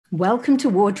Welcome to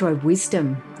Wardrobe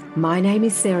Wisdom. My name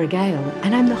is Sarah Gale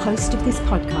and I'm the host of this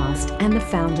podcast and the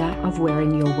founder of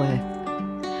Wearing Your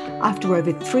Worth. After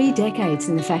over 3 decades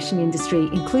in the fashion industry,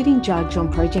 including judge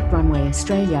on Project Runway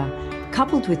Australia,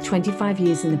 coupled with 25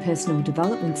 years in the personal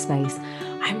development space,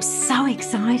 I'm so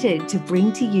excited to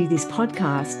bring to you this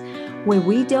podcast where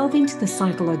we delve into the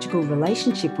psychological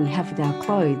relationship we have with our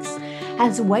clothes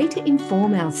as a way to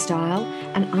inform our style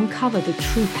and uncover the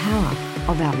true power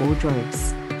of our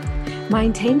wardrobes. My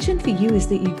intention for you is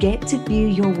that you get to view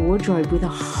your wardrobe with a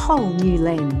whole new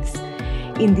lens.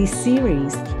 In this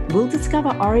series, we'll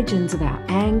discover origins of our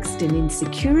angst and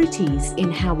insecurities in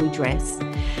how we dress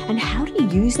and how to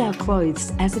use our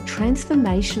clothes as a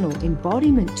transformational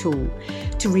embodiment tool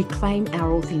to reclaim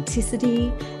our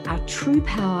authenticity, our true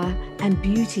power and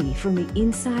beauty from the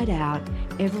inside out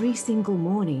every single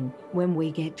morning when we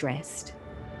get dressed.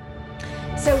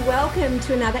 So welcome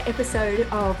to another episode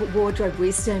of Wardrobe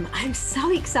Wisdom. I'm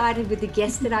so excited with the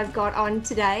guest that I've got on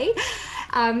today.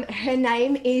 Her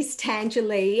name is Tanja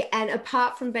Lee, and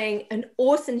apart from being an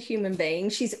awesome human being,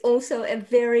 she's also a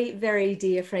very, very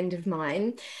dear friend of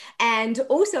mine and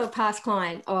also a past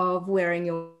client of Wearing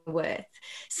Your Worth.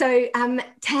 So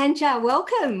Tanja,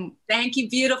 welcome. Thank you,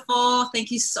 beautiful. Thank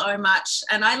you so much.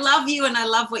 And I love you and I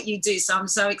love what you do. So I'm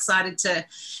so excited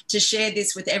to share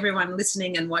this with everyone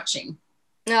listening and watching.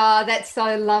 Oh, that's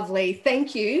so lovely.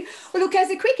 Thank you. Well, look, as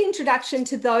a quick introduction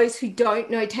to those who don't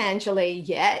know Tanja Lee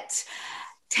yet,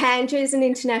 Tanja is an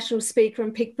international speaker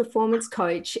and peak performance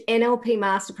coach, NLP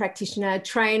master practitioner,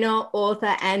 trainer,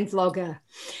 author, and vlogger.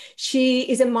 She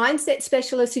is a mindset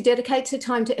specialist who dedicates her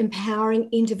time to empowering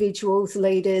individuals,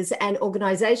 leaders, and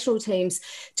organizational teams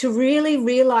to really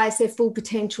realize their full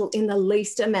potential in the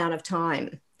least amount of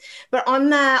time. But on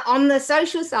the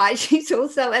social side, she's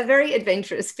also a very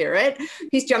adventurous spirit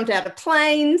who's jumped out of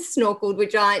planes, snorkeled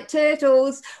with giant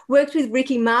turtles, worked with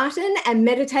Ricky Martin and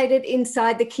meditated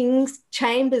inside the king's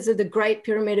chambers of the Great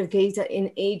Pyramid of Giza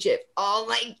in Egypt. Oh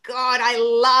my God, I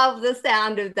love the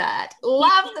sound of that.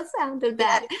 Love the sound of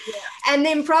that. Yeah. And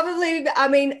then probably,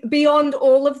 beyond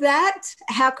all of that,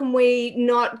 how can we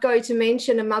not go to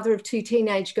mention a mother of 2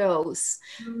 teenage girls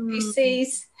who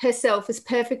sees herself as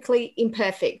perfectly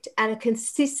imperfect and a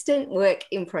consistent work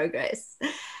in progress.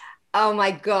 Oh my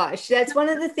gosh, that's one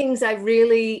of the things I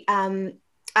really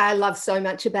I love so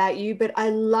much about you, but I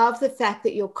love the fact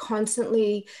that you're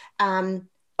constantly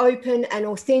open and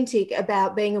authentic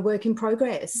about being a work in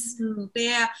progress.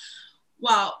 Yeah,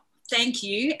 well, thank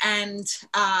you. And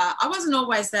I wasn't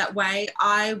always that way.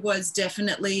 I was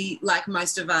definitely, like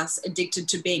most of us, addicted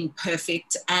to being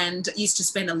perfect and used to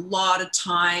spend a lot of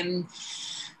time,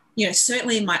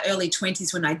 certainly in my early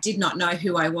 20s when I did not know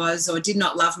who I was or did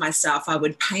not love myself, I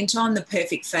would paint on the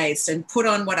perfect face and put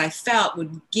on what I felt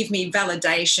would give me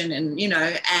validation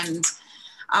and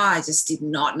I just did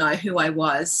not know who I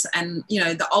was. And,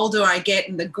 the older I get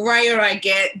and the grayer I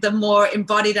get, the more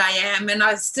embodied I am. And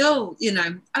I still,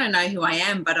 I don't know who I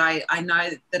am, but I know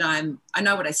that I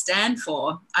know what I stand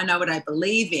for. I know what I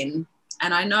believe in.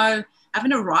 And I know I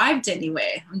haven't arrived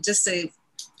anywhere. I'm just a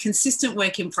consistent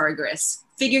work in progress.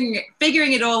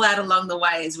 Figuring it all out along the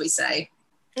way, as we say.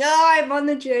 Oh, I'm on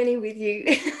the journey with you.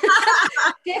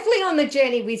 Definitely on the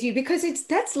journey with you because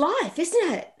that's life,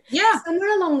 isn't it? Yeah.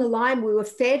 Somewhere along the line, we were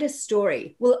fed a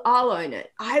story. Well, I'll own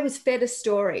it. I was fed a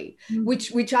story,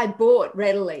 which I bought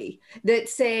readily, that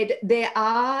said there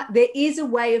is a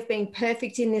way of being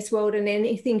perfect in this world, and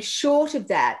anything short of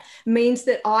that means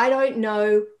that I don't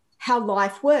know how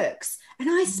life works.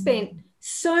 And I spent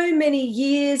so many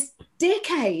years,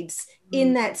 decades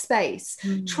in that space,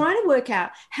 trying to work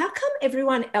out how come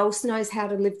everyone else knows how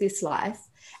to live this life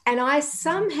and I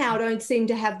somehow don't seem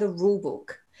to have the rule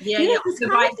book. Yeah, the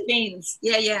right things.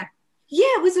 Yeah.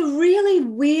 Yeah, it was a really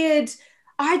weird,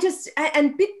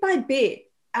 and bit by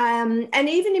bit, and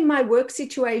even in my work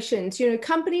situations,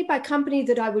 company by company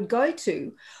that I would go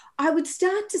to, I would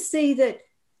start to see that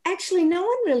actually no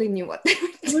one really knew what they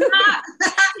were doing.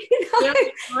 Yeah,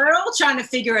 we're all trying to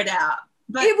figure it out.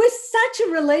 But it was such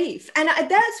a relief. And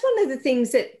that's one of the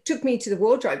things that took me to the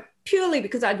wardrobe, purely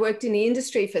because I'd worked in the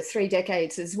industry for 3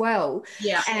 decades as well.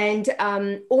 Yeah.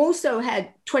 And also had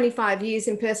 25 years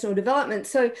in personal development.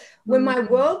 So when my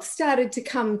world started to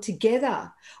come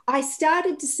together, I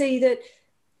started to see that,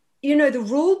 the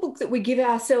rule book that we give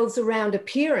ourselves around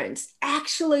appearance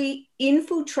actually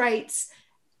infiltrates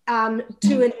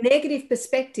to a negative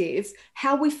perspective,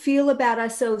 how we feel about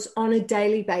ourselves on a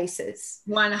daily basis.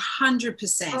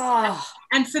 100%. Oh.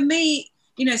 And for me,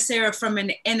 Sarah, from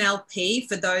an NLP,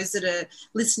 for those that are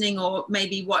listening or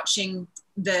maybe watching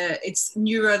it's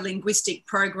neuro-linguistic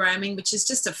programming, which is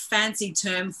just a fancy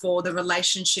term for the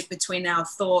relationship between our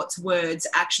thoughts, words,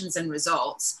 actions, and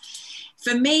results.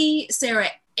 For me, Sarah,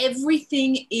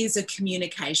 everything is a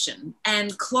communication,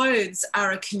 and clothes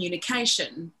are a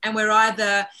communication, and we're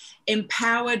either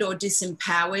empowered or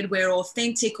disempowered, we're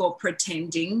authentic or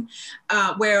pretending,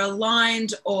 we're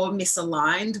aligned or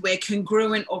misaligned, we're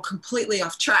congruent or completely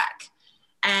off track.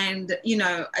 And, you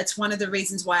know, it's one of the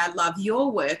reasons why I love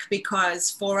your work,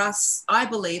 because for us, I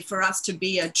believe for us to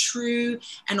be a true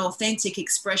and authentic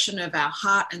expression of our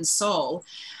heart and soul,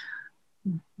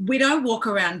 we don't walk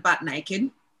around butt naked.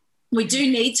 We do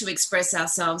need to express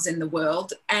ourselves in the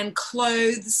world, and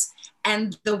clothes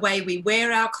and the way we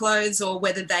wear our clothes, or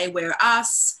whether they wear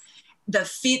us, the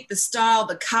fit, the style,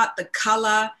 the cut, the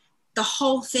color, the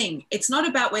whole thing. It's not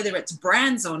about whether it's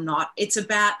brands or not. It's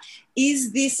about,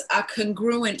 is this a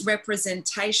congruent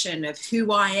representation of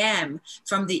who I am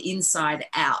from the inside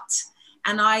out?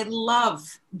 And I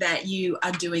love that you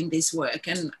are doing this work,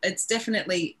 and it's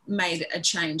definitely made a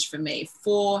change for me,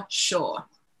 for sure.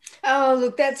 Oh,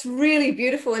 look, that's really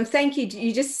beautiful. And thank you.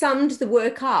 You just summed the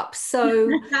work up so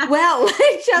well.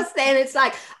 Just then, it's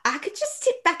like, I could just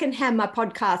sit back and have my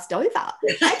podcast over,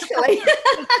 actually.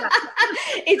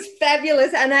 It's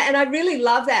fabulous. And I really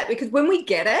love that, because when we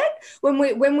get it, when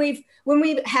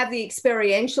we have the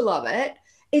experiential of it,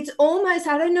 it's almost,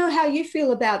 I don't know how you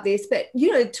feel about this, but,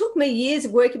 you know, it took me years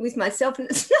of working with myself, and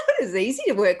it's not as easy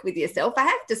to work with yourself, I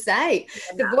have to say.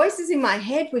 The voices in my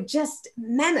head were just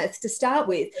mammoth to start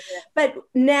with. But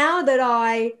now that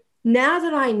I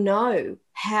know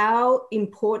how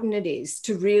important it is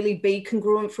to really be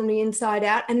congruent from the inside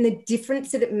out, and the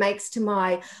difference that it makes to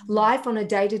my life on a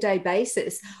day-to-day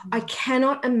basis, I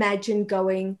cannot imagine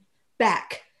going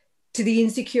back to the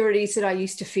insecurities that I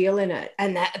used to feel in it,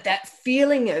 and that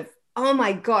feeling of, oh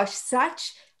my gosh,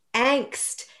 such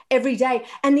angst every day.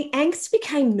 And the angst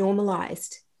became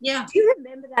normalized. Yeah. Do you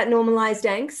remember that normalized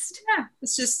angst? Yeah,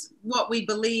 it's just what we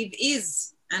believe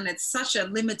is, and it's such a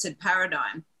limited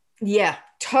paradigm. Yeah,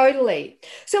 totally.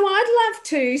 So I'd love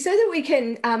to, so that we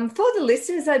can, for the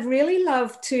listeners, I'd really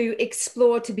love to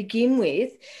explore, to begin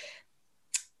with,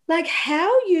 like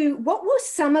what were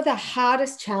some of the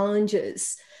hardest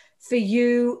challenges for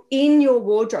you in your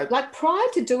wardrobe, like prior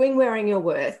to doing Wearing Your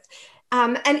Worth?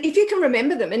 And if you can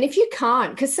remember them, and if you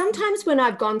can't, because sometimes when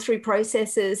I've gone through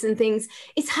processes and things,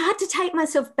 it's hard to take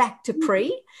myself back to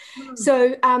pre.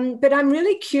 So, but I'm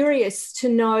really curious to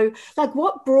know, like,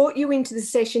 what brought you into the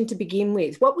session to begin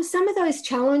with? What were some of those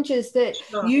challenges that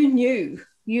you knew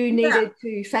you needed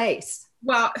to face?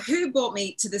 Well, who brought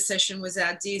me to the session was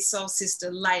our dear soul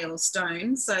sister, Lael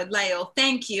Stone. So Lael,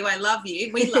 thank you. I love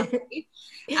you. We love you.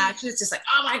 She was just like,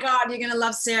 oh my God, you're going to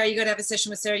love Sarah. You got to have a session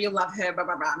with Sarah. You'll love her, blah,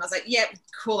 blah, blah. And I was like, yep,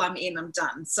 cool. I'm in, I'm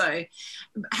done. So,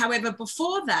 however,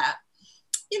 before that,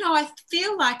 you know, I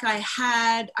feel like I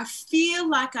had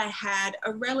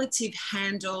a relative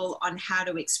handle on how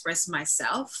to express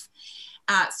myself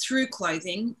through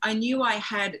clothing. I knew I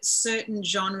had certain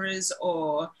genres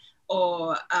or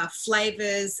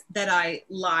flavors that I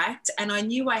liked, and I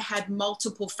knew I had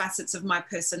multiple facets of my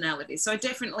personality. So I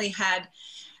definitely had,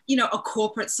 you know, a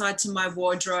corporate side to my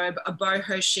wardrobe, a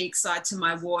boho chic side to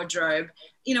my wardrobe,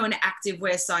 you know, an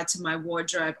activewear side to my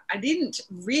wardrobe. I didn't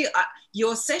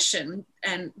your session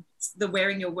and the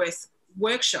Wearing Your Worth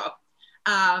workshop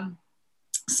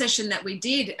session that we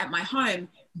did at my home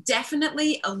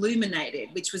definitely illuminated,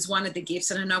 which was one of the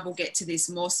gifts, and I know we'll get to this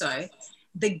more so,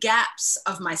 the gaps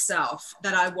of myself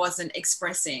that I wasn't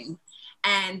expressing.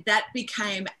 And that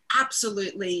became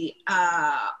absolutely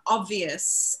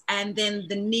obvious. And then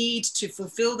the need to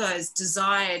fulfill those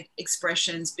desired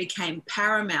expressions became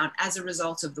paramount as a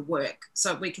result of the work.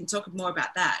 So we can talk more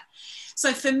about that.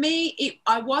 So for me,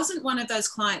 I wasn't one of those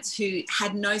clients who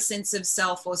had no sense of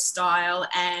self or style,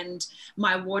 and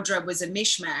my wardrobe was a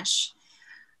mishmash.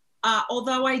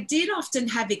 Although I did often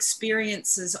have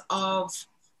experiences of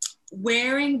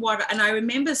wearing what, and I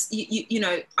remember, you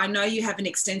know, I know you have an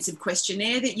extensive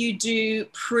questionnaire that you do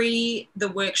pre the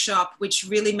workshop, which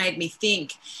really made me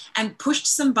think and pushed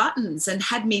some buttons and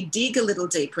had me dig a little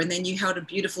deeper. And then you held a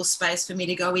beautiful space for me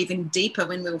to go even deeper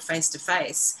when we were face to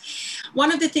face.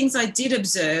 One of the things I did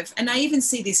observe, and I even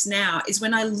see this now, is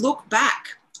when I look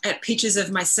back at pictures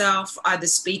of myself, either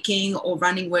speaking or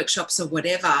running workshops or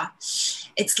whatever,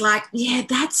 it's like, yeah,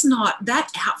 that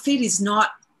outfit is not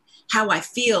how I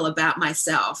feel about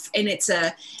myself. And it's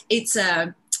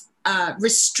a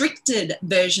restricted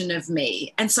version of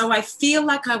me. And so I feel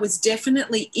like I was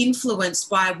definitely influenced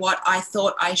by what I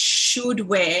thought I should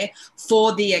wear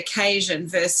for the occasion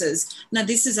versus, no,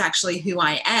 this is actually who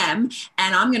I am,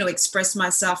 and I'm going to express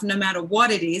myself no matter what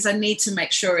it is. I need to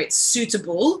make sure it's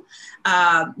suitable,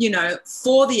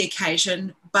 for the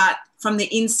occasion, but from the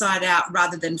inside out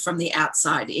rather than from the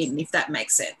outside in, if that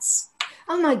makes sense.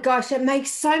 Oh my gosh, it makes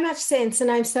so much sense.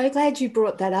 And I'm so glad you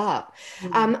brought that up.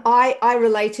 I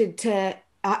related to,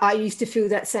 I used to feel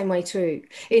that same way too,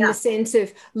 in the sense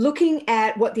of looking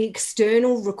at what the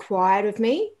external required of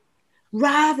me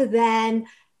rather than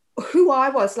who I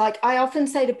was. Like I often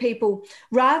say to people,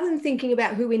 rather than thinking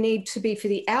about who we need to be for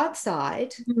the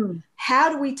outside, how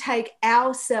do we take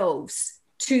ourselves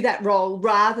to that role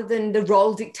rather than the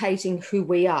role dictating who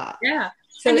we are? Yeah.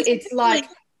 So it's like,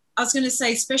 I was going to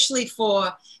say, especially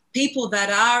for people that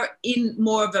are in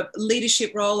more of a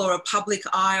leadership role or a public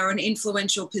eye or an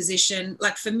influential position,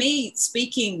 like for me,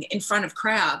 speaking in front of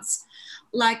crowds,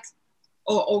 like,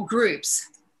 or groups,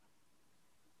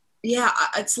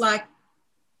 it's like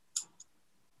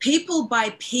people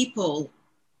buy people,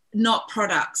 not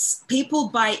products. People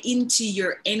buy into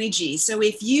your energy. So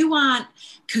if you aren't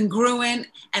congruent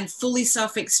and fully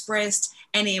self-expressed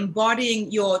and embodying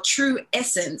your true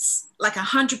essence, like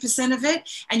 100% of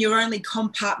it, and you're only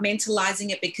compartmentalizing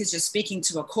it because you're speaking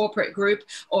to a corporate group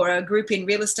or a group in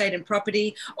real estate and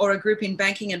property or a group in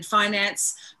banking and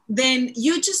finance, then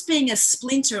you're just being a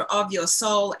splinter of your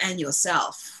soul and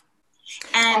yourself.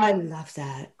 And I love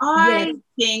that. I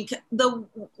think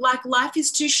life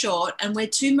is too short and we're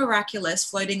too miraculous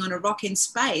floating on a rock in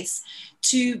space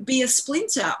to be a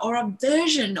splinter or a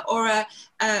version or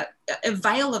a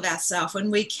veil of ourselves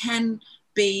when we can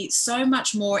be so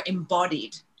much more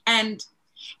embodied. And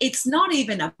it's not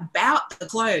even about the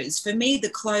clothes. For me, the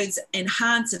clothes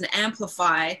enhance and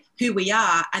amplify who we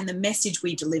are and the message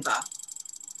we deliver.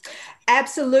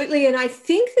 Absolutely. And I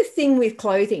think the thing with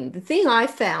clothing, the thing I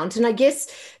found, and I guess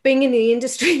being in the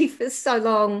industry for so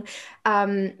long,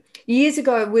 years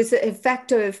ago, was a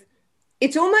fact of,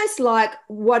 it's almost like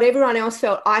what everyone else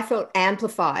felt, I felt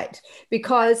amplified,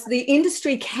 because the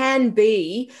industry can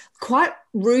be quite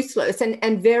ruthless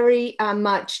and very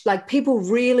much like people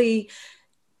really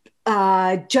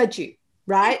judge you.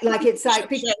 Right? Like it's like,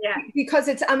 because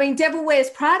it's, I mean, Devil Wears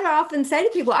Prada, I often say to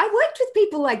people, I worked with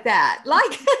people like that.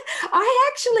 Like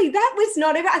that was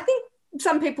not ever, I think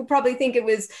some people probably think it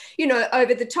was,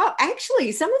 over the top.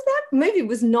 Actually, some of that movie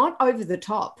was not over the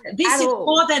top. This is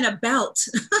more than a belt.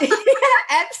 Yeah,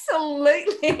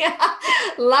 absolutely.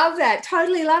 Love that.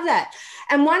 Totally love that.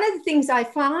 And one of the things I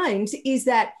find is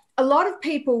that a lot of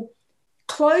people,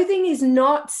 clothing is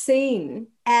not seen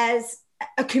as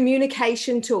a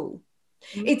communication tool.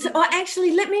 It's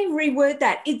actually, let me reword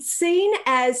that. It's seen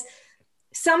as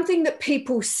something that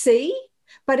people see,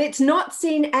 but it's not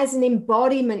seen as an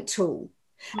embodiment tool.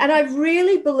 And I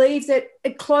really believe that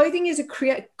clothing is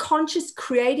a conscious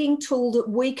creating tool that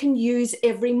we can use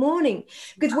every morning.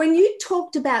 Because when you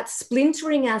talked about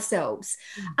splintering ourselves,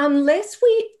 unless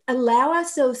we allow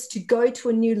ourselves to go to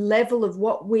a new level of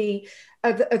what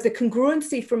of the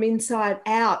congruency from inside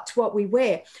out to what we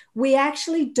wear, we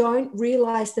actually don't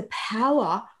realize the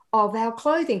power of our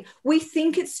clothing. We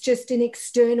think it's just an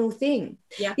external thing.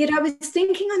 Yeah. Yet I was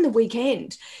thinking on the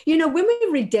weekend, when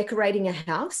we're redecorating a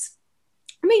house,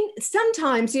 I mean,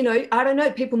 sometimes, I don't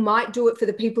know, people might do it for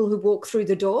the people who walk through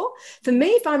the door. For me,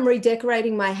 if I'm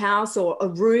redecorating my house or a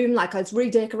room, like I was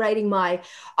redecorating my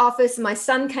office, my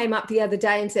son came up the other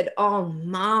day and said, "Oh,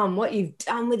 Mom, what you've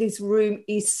done with this room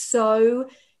is so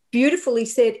beautiful." He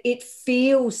said, "It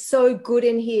feels so good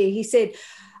in here." He said,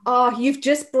 "Oh, you've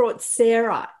just brought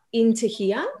Sarah into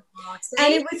here."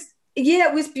 And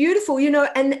it was beautiful,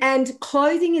 and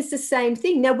clothing is the same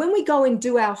thing. Now, when we go and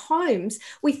do our homes,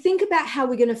 we think about how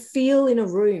we're going to feel in a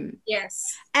room. Yes.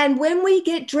 And when we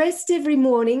get dressed every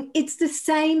morning, it's the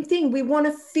same thing. We want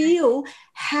to feel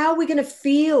how we're going to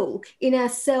feel in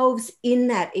ourselves in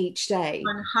that each day.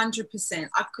 100%.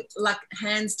 I could, like,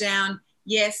 hands down,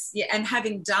 yes. Yeah. And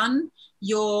having done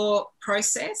your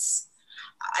process,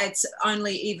 it's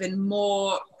only even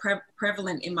more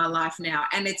prevalent in my life now.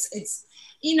 And it's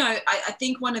I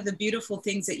think one of the beautiful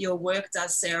things that your work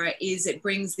does, Sarah, is it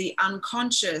brings the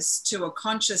unconscious to a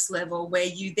conscious level where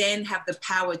you then have the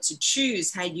power to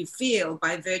choose how you feel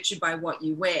by virtue by what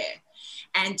you wear.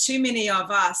 And too many of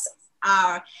us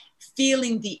are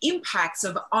feeling the impacts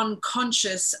of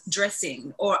unconscious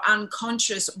dressing or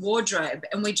unconscious wardrobe,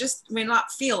 and we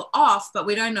not feel off, but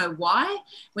we don't know why.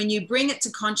 When you bring it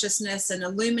to consciousness and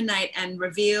illuminate and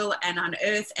reveal and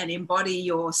unearth and embody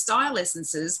your style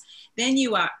essences, then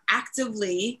you are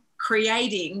actively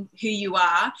creating who you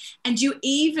are. And you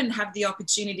even have the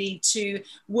opportunity to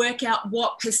work out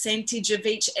what percentage of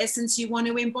each essence you want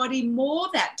to embody more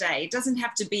that day. It doesn't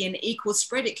have to be an equal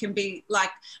spread. It can be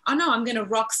like, oh no, I'm going to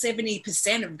rock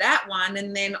 70% of that one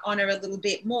and then honor a little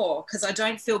bit more, because I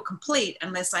don't feel complete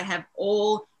unless I have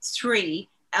all three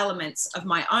elements of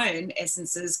my own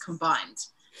essences combined.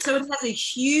 So it has a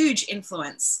huge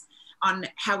influence on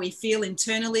how we feel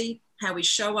internally, how we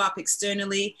show up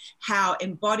externally, how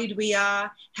embodied we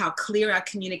are, how clear our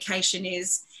communication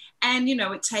is. And, you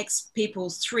know, it takes people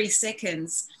 3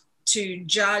 seconds to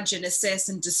judge and assess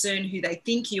and discern who they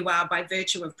think you are by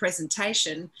virtue of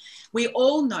presentation. We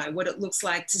all know what it looks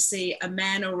like to see a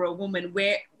man or a woman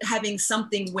having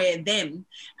something wear them.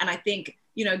 And I think,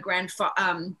 you know,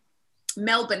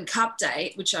 Melbourne Cup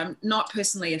Day, which I'm not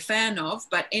personally a fan of,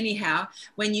 but anyhow,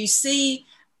 when you see,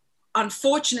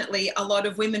 unfortunately, a lot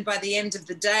of women by the end of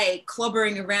the day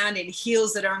clobbering around in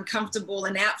heels that are uncomfortable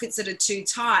and outfits that are too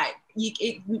tight,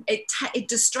 it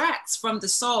distracts from the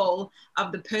soul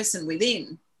of the person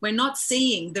within. We're not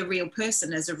seeing the real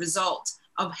person as a result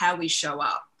of how we show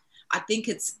up. I think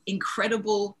it's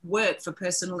incredible work for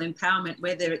personal empowerment,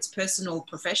 whether it's personal or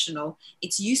professional.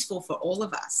 It's useful for all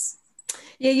of us.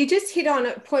 Yeah, you just hit on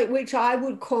a point which I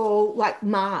would call like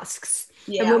masks.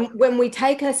 Yeah. And when we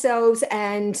take ourselves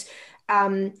and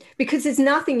because there's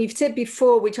nothing you've said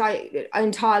before, which I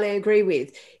entirely agree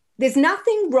with. There's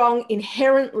nothing wrong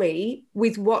inherently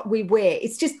with what we wear.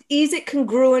 It's just, is it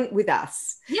congruent with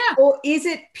us? Yeah. Or is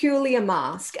it purely a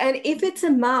mask? And if it's a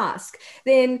mask,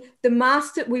 then the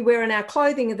masks that we wear in our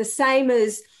clothing are the same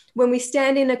as when we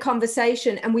stand in a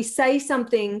conversation and we say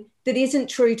something that isn't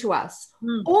true to us,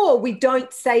 or we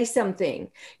don't say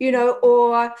something, you know,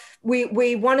 or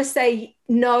we want to say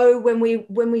no when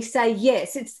we say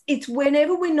yes. It's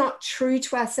whenever we're not true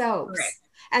to ourselves. Correct.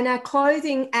 And our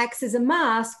clothing acts as a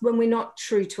mask when we're not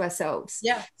true to ourselves.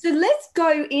 Yeah. So let's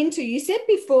go into, you said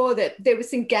before that there were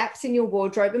some gaps in your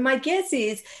wardrobe. And my guess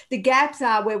is the gaps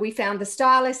are where we found the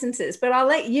style essences, but I'll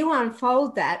let you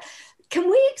unfold that. Can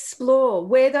we explore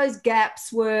where those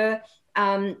gaps were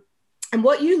and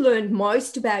what you learned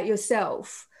most about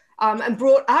yourself and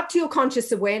brought up to your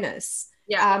conscious awareness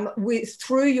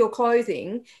through your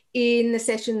clothing in the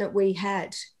session that we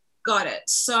had? Got it.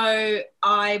 So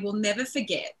I will never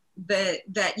forget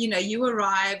that you know, you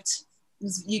arrived,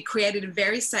 you created a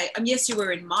very safe, yes, you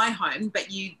were in my home, but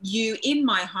you in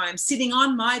my home, sitting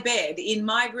on my bed in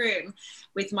my room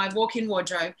with my walk-in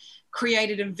wardrobe,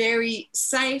 created a very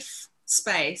safe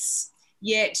space,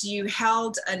 yet you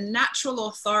held a natural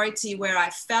authority where I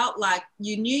felt like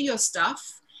you knew your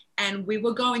stuff and we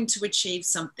were going to achieve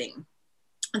something.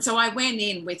 And so I went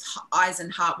in with eyes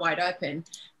and heart wide open,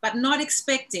 but not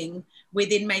expecting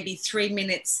within maybe 3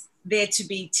 minutes there to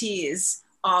be tears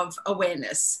of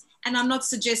awareness. And I'm not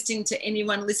suggesting to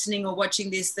anyone listening or watching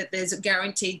this that there's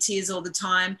guaranteed tears all the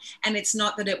time. And it's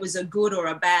not that it was a good or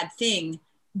a bad thing,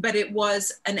 but it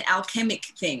was an alchemic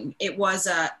thing. It was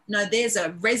there's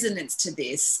a resonance to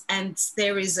this, and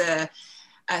there is a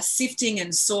sifting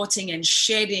and sorting and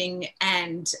shedding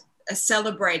and a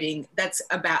celebrating that's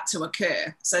about to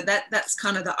occur. So that's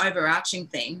kind of the overarching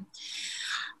thing.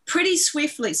 Pretty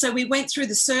swiftly, so we went through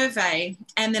the survey,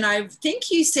 and then I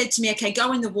think you said to me, okay,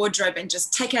 go in the wardrobe and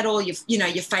just take out all your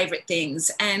favorite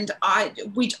things. And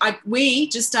we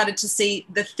just started to see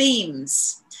the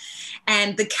themes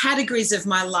and the categories of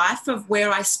my life of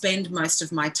where I spend most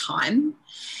of my time.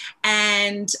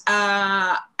 And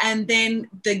then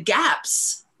the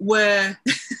gaps were,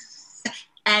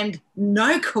 and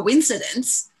no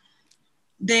coincidence,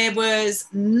 there was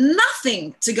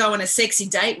nothing to go on a sexy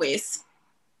date with.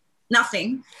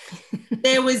 Nothing.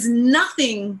 There was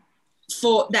nothing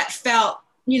that felt,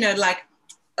 like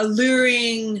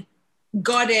alluring,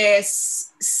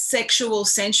 goddess, sexual,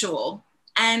 sensual.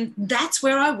 And that's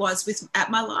where I was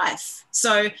at my life.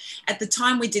 So at the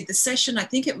time we did the session, I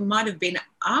think it might have been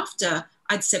after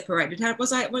I'd separated.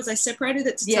 Was I separated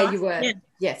at the time? Yeah, you were. Yeah.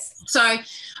 Yes. So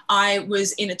I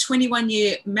was in a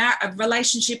 21-year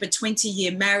relationship, a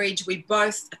 20-year marriage. We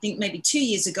both, I think maybe 2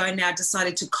 years ago now,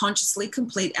 decided to consciously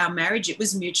complete our marriage. It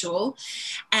was mutual.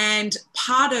 And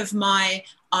part of my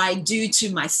I do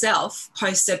to myself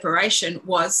post-separation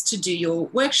was to do your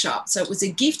workshop. So it was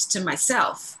a gift to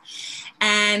myself.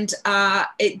 And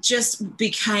it just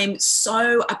became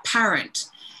so apparent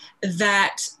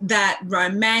that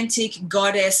romantic,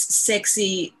 goddess,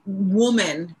 sexy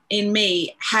woman in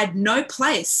me had no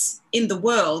place in the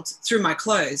world through my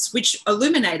clothes, which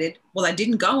illuminated, well, I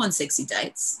didn't go on sexy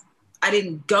dates. I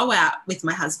didn't go out with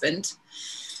my husband.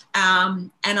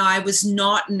 And I was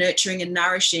not nurturing and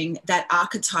nourishing that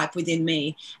archetype within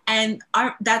me. And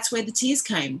that's where the tears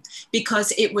came,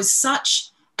 because it was such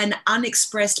an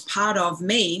unexpressed part of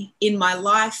me in my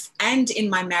life and in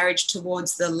my marriage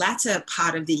towards the latter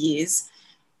part of the years,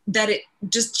 that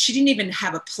she didn't even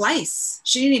have a place.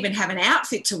 She didn't even have an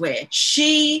outfit to wear.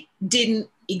 She didn't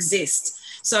exist.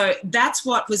 So that's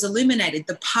what was illuminated.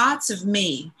 The parts of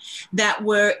me that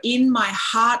were in my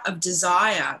heart of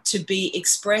desire to be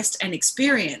expressed and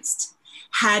experienced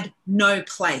had no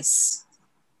place.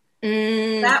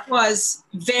 That was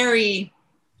very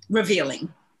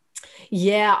revealing.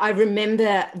 Yeah, I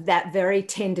remember that very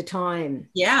tender time.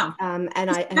 Yeah.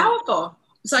 Powerful.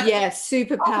 It's like, yeah,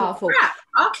 super powerful. Crap.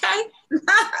 Okay.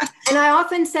 And I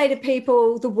often say to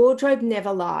people, the wardrobe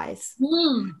never lies.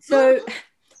 So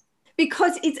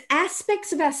because it's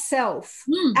aspects of ourselves.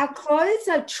 Our clothes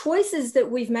are choices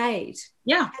that we've made.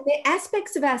 Yeah. And they're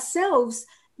aspects of ourselves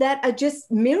that are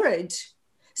just mirrored.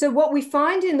 So what we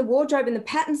find in the wardrobe and the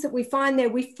patterns that we find there,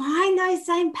 we find those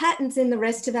same patterns in the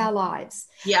rest of our lives.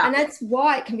 Yeah. And that's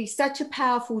why it can be such a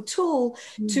powerful tool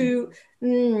to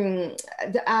bring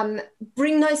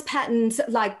those patterns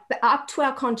like up to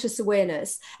our conscious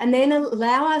awareness, and then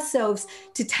allow ourselves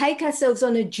to take ourselves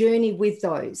on a journey with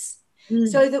those.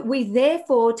 So that we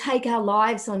therefore take our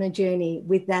lives on a journey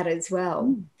with that as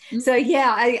well. So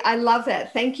yeah, I love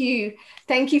that. Thank you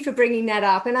for bringing that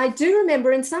up. And I do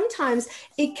remember, and sometimes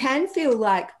it can feel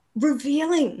like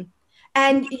revealing,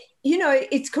 and you know,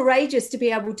 it's courageous to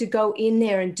be able to go in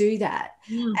there and do that,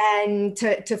 and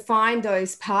to find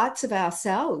those parts of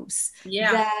ourselves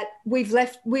that we've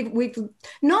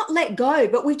not let go,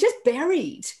 but we've just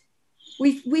buried.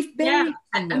 We've buried.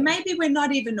 And maybe we're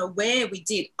not even aware we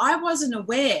did. I wasn't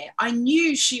aware. I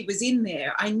knew she was in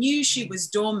there. I knew she was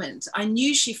dormant. I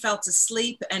knew she felt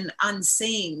asleep and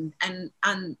unseen and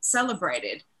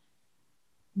uncelebrated.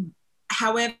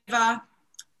 However,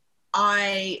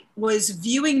 I was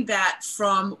viewing that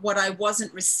from what I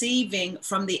wasn't receiving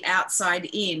from the outside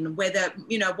in, whether,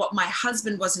 you know, what my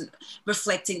husband wasn't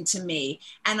reflecting to me.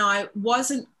 And I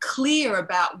wasn't clear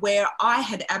about where I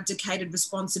had abdicated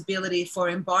responsibility for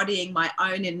embodying my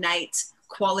own innate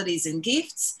qualities and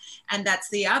gifts. And that's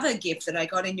the other gift that I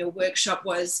got in your workshop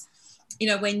was, you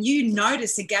know, when you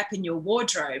notice a gap in your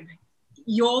wardrobe,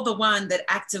 you're the one that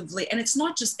actively, and it's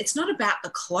not about the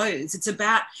clothes, it's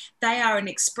about they are an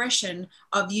expression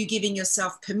of you giving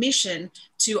yourself permission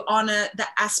to honor the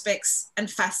aspects and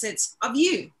facets of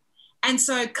you. And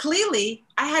so clearly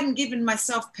I hadn't given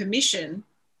myself permission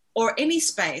or any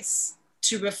space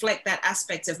to reflect that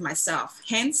aspect of myself.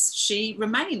 Hence, she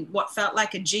remained what felt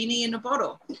like a genie in a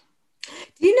bottle. Do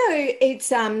you know,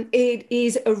 it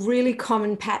is a really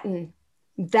common pattern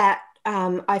that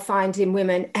I find in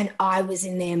women, and I was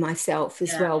in there myself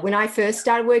as well. When I first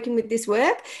started working with this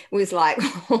work, it was like,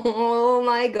 oh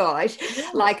my gosh,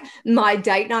 like my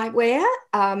date night wear,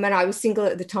 and I was single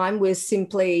at the time, was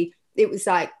simply, it was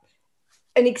like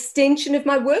an extension of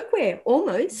my workwear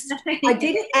almost. I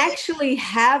didn't actually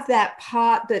have that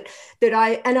part that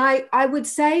I would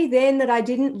say then that I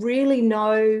didn't really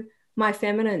know my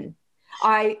feminine.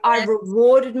 I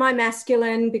rewarded my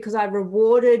masculine because I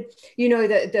rewarded, you know,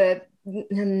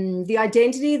 the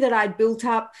identity that I'd built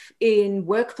up in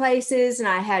workplaces, and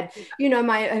I had, you know,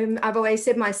 I've always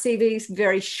said my CV is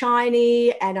very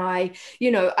shiny, and I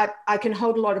can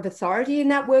hold a lot of authority in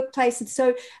that workplace, and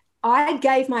so I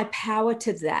gave my power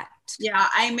to that. Yeah,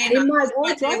 amen. In my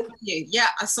wardrobe. Yeah,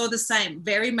 I saw the same.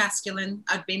 Very masculine.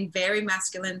 I've been very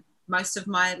masculine most of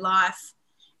my life,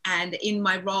 and in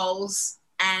my roles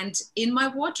and in my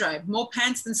wardrobe, more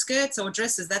pants than skirts or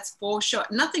dresses. That's for sure.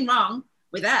 Nothing wrong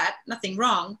with that, nothing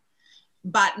wrong,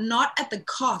 but not at the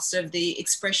cost of the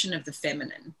expression of the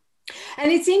feminine.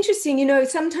 And it's interesting, you know,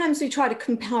 sometimes we try to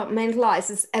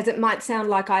compartmentalize, as it might sound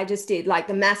like I just did, like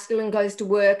the masculine goes to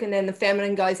work and then the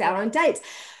feminine goes out on dates.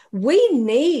 We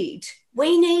need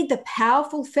the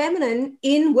powerful feminine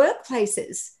in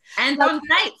workplaces. And like, on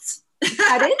dates.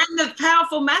 And the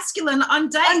powerful masculine on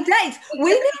dates. On dates.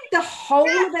 We need the whole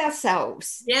of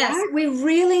ourselves. Yes. Right? We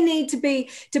really need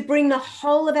to bring the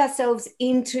whole of ourselves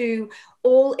into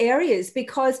all areas,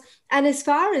 because, and as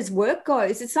far as work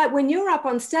goes, it's like when you're up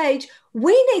on stage,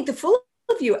 we need the full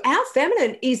of you. Our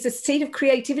feminine is the seat of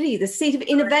creativity, the seat of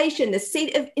innovation, the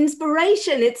seat of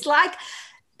inspiration. It's like,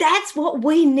 that's what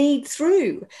we need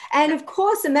through. And of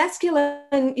course, the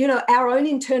masculine, you know, our own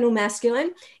internal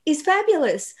masculine is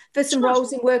fabulous for some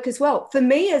roles in work as well. For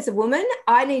me as a woman,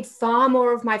 I need far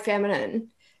more of my feminine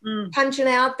punching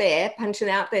out there. Punching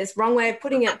out there's the wrong way of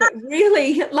putting it, but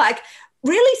really like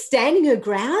really standing her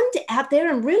ground out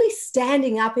there and really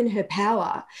standing up in her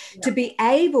power to be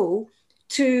able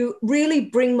to really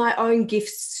bring my own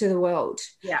gifts to the world.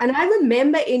 Yeah. And I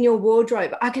remember in your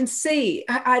wardrobe, I can see,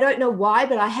 I don't know why,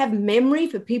 but I have memory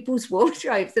for people's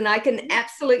wardrobes, and I can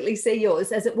absolutely see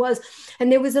yours as it was.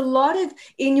 And there was a lot of,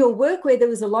 in your work, where there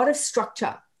was a lot of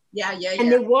structure.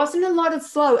 And there wasn't a lot of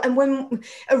flow. And when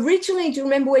originally, do you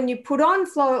remember when you put on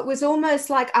flow, it was almost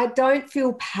like, I don't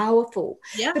feel powerful.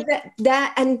 Yeah. But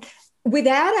and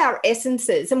without our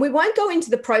essences, and we won't go into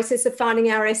the process of finding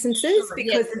our essences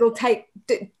because it'll take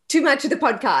too much of the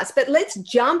podcast, but let's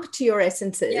jump to your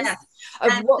essences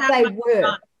of and what they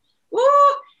were.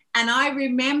 And I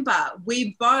remember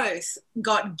we both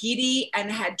got giddy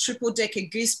and had triple-decker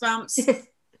goosebumps.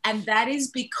 And that is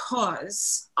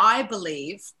because I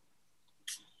believe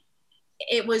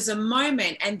it was a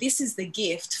moment, and this is the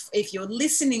gift. If you're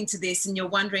listening to this and you're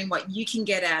wondering what you can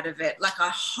get out of it, like, I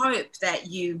hope that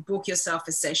you book yourself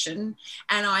a session,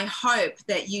 and I hope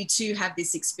that you too have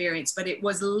this experience. But it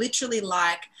was literally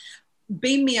like,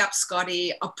 beam me up,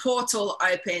 Scotty, a portal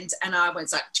opened, and I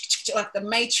was like the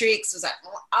Matrix was like,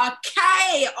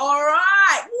 okay, all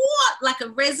right, what? Like a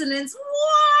resonance,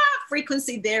 what?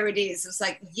 Frequency, there it is. It was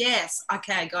like, yes,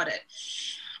 okay, I got it.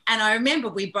 And I remember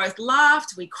we both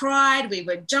laughed, we cried, we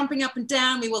were jumping up and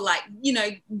down. We were like,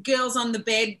 girls on the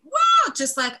bed, whoa,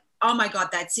 just like, oh my God,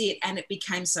 that's it. And it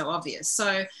became so obvious.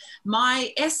 So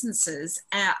my essences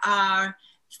are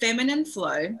feminine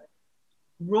flow,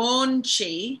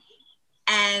 raunchy,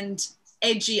 and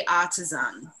edgy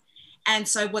artisan. And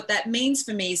so what that means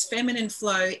for me is feminine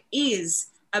flow is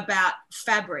about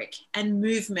fabric and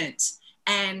movement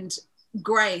and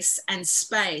grace and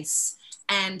space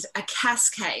and a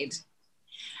cascade.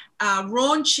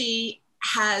 Raunchy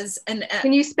has an...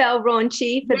 Can you spell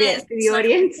raunchy for the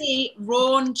audience?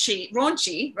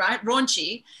 Raunchy, right?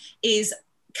 Raunchy is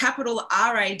capital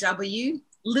R-A-W,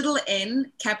 little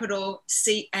n, capital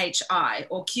C-H-I,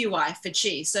 or Q-I for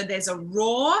chi. So there's a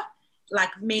raw,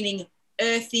 like meaning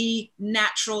earthy,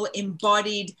 natural,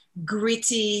 embodied,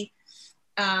 gritty,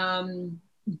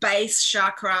 base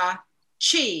chakra,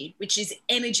 chi, which is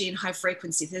energy and high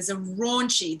frequency. There's a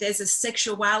raunchy, there's a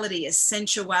sexuality, a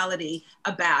sensuality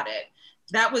about it.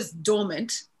 That was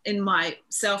dormant in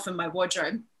myself and my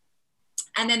wardrobe.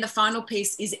 And then the final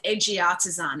piece is edgy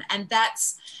artisan. And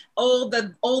that's all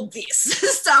this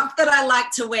stuff that I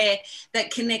like to wear that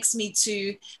connects me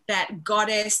to that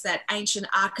goddess, that ancient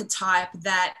archetype,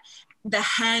 that the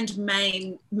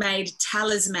handmade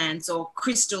talismans or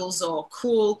crystals or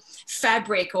cool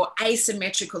fabric or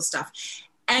asymmetrical stuff.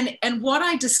 And what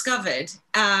I discovered,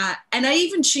 and I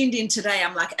even tuned in today,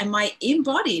 I'm like, am I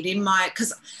embodied in my,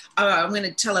 because I'm going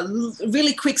to tell a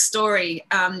really quick story,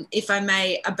 if I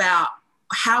may, about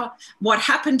what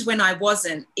happened when I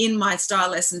wasn't in my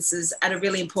style essences at a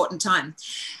really important time.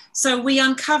 So we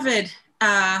uncovered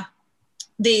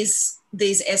these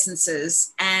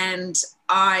essences, and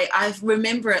I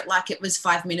remember it like it was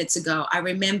 5 minutes ago. I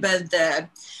remember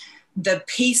the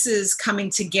pieces coming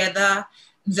together,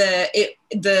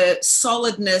 the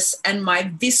solidness, and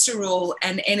my visceral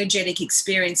and energetic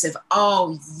experience of,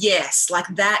 oh yes, like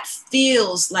that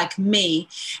feels like me.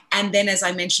 And then, as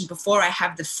I mentioned before, I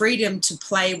have the freedom to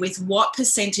play with what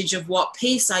percentage of what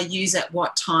piece I use at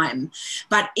what time.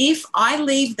 But if I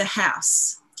leave the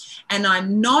house and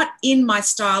I'm not in my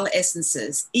style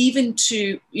essences, even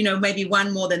to, maybe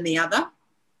one more than the other,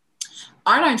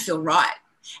 I don't feel right.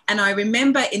 And I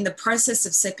remember in the process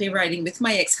of separating with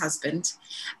my ex-husband,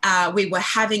 we were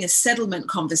having a settlement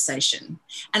conversation,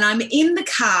 and I'm in the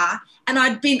car, and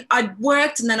I'd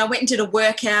worked, and then I went and did a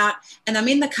workout, and I'm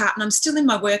in the car and I'm still in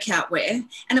my workout wear.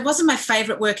 And it wasn't my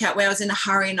favorite workout wear. I was in a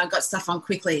hurry and I got stuff on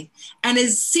quickly. And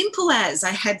as simple as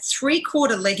I had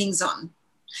 3/4 leggings on,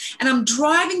 and I'm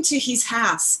driving to his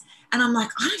house, and I'm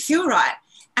like, I don't feel right.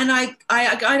 And I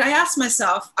asked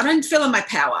myself, I don't feel in my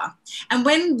power. And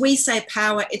when we say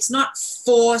power, it's not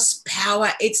force power,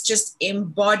 it's just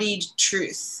embodied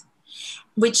truth,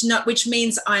 which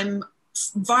means I'm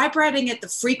vibrating at the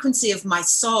frequency of my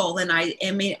soul. And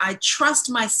I trust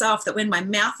myself that when my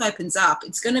mouth opens up,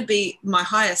 it's going to be my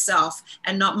higher self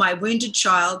and not my wounded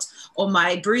child or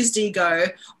my bruised ego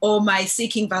or my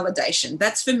seeking validation.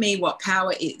 That's for me what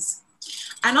power is.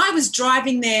 And I was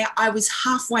driving there, I was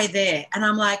halfway there, and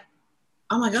I'm like,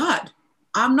 oh my God,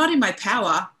 I'm not in my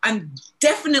power. I'm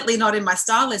definitely not in my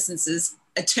style essences.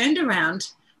 I turned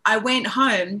around, I went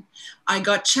home, I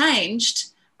got changed,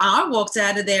 I walked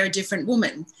out of there a different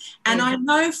woman. And I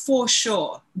know for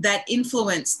sure that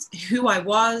influenced who I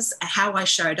was, how I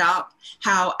showed up,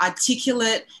 how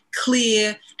articulate,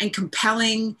 clear, and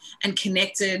compelling and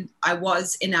connected I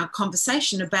was in our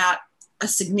conversation about a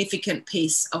significant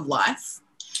piece of life.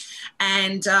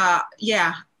 And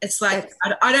it's like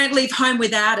I don't leave home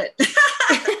without it.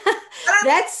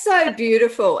 That's so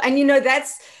beautiful. And, you know,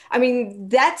 that's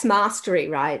mastery,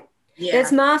 right? Yeah.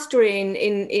 That's mastery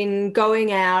in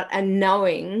going out and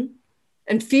knowing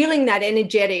and feeling that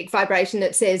energetic vibration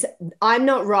that says, I'm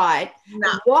not right.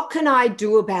 No. What can I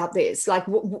do about this? Like,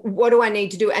 what do I need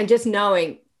to do? And just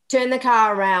knowing, turn the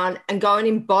car around and go and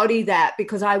embody that,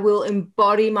 because I will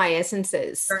embody my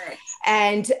essences. Correct.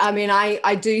 And I mean,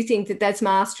 I do think that that's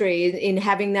mastery in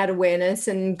having that awareness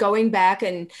and going back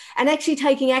and actually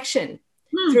taking action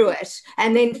through it,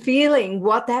 and then feeling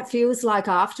what that feels like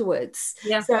afterwards.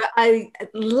 Yeah. So I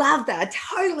love that. I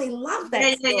totally love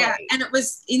that. Yeah. And it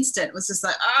was instant. It was just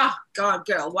like, oh God,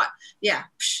 girl, what? Yeah.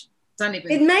 Don't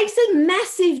even. It makes a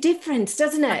massive difference,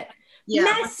 doesn't it? Yeah.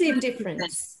 Massive 100%.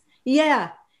 difference.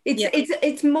 Yeah.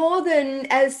 It's more than,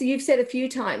 as you've said a few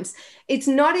times, it's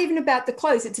not even about the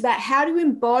clothes. It's about how to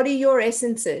embody your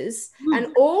essences and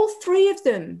all three of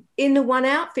them in the one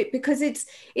outfit, because it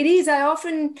is. I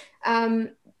often,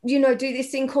 do this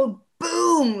thing called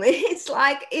boom. It's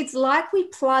like we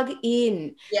plug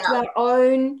in to our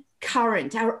own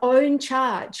current, our own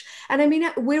charge. And I mean,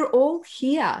 we're all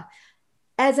here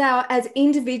as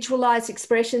individualized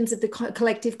expressions of the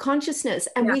collective consciousness,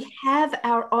 and we have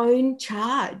our own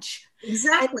charge.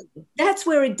 Exactly. And that's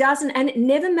where it doesn't, and it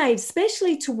never made,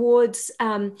 especially towards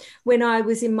when I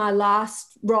was in my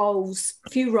last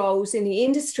few roles in the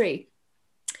industry,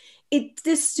 it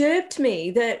disturbed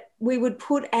me that we would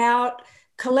put out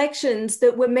collections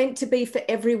that were meant to be for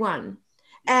everyone.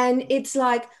 And it's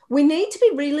like, we need to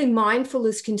be really mindful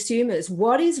as consumers.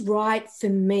 What is right for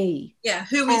me? Yeah.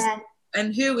 Who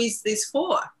is this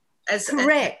for? As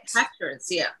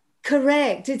manufacturers,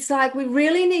 Correct. It's like we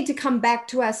really need to come back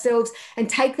to ourselves and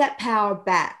take that power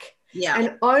back. Yeah.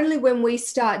 And only when we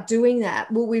start doing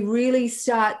that will we really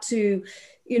start to,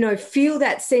 feel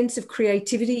that sense of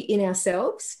creativity in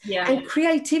ourselves. Yeah. And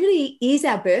creativity is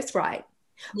our birthright.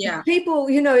 Yeah. People,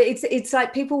 it's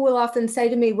like people will often say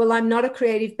to me, well, I'm not a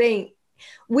creative being.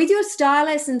 With your style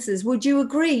essences, would you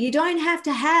agree? You don't have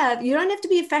to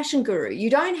be a fashion guru. You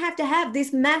don't have to have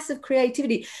this massive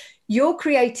creativity. Your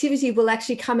creativity will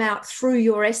actually come out through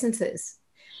your essences.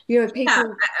 People. Yeah,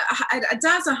 it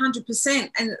does 100%.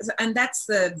 And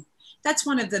that's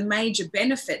one of the major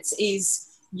benefits is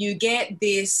you get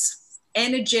this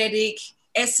energetic,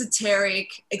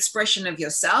 esoteric expression of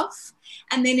yourself.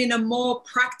 And then in a more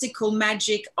practical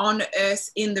magic on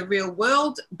earth in the real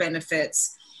world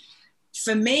benefits,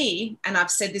 for me, and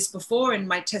I've said this before in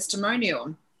my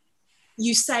testimonial,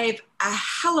 you save a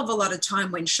hell of a lot of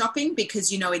time when shopping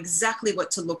because you know exactly what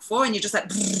to look for, and you're just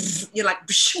like,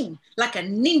 like a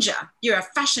ninja. You're a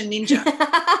fashion ninja.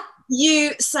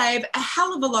 You save a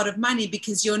hell of a lot of money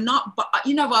because you're not,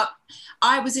 you know what?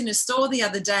 I was in a store the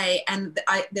other day and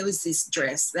there was this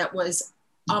dress that was,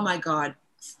 oh my God,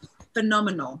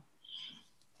 phenomenal.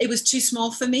 It was too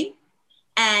small for me.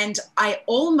 And I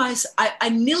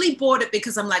nearly bought it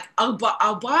because I'm like, I'll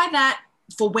buy that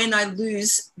for when I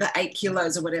lose the 8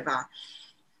 kilos or whatever.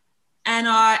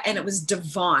 And it was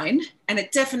divine, and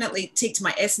it definitely ticked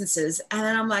my essences. And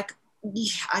then I'm like,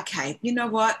 yeah, okay, you know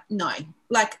what? No,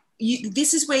 like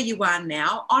this is where you are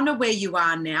now. Honor where you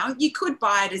are now. You could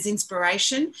buy it as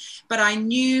inspiration, but I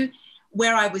knew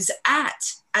where I was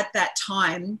at that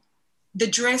time. The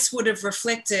dress would have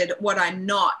reflected what I'm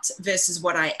not versus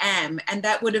what I am. And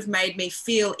that would have made me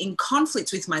feel in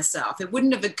conflict with myself. It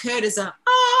wouldn't have occurred as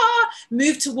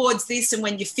move towards this. And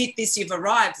when you fit this, you've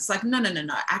arrived. It's like, no.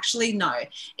 Actually, no.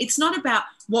 It's not about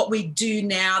what we do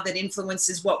now that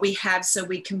influences what we have so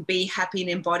we can be happy and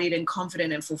embodied and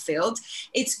confident and fulfilled.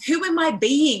 It's who am I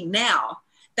being now?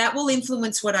 That will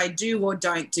influence what I do or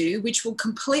don't do, which will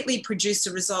completely produce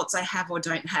the results I have or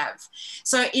don't have.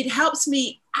 So it helps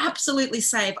me absolutely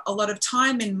save a lot of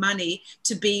time and money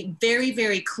to be very,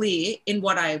 very clear in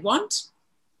what I want,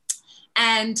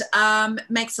 and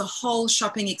makes the whole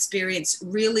shopping experience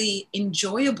really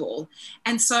enjoyable.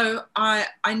 And so I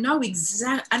know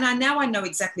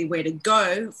exactly where to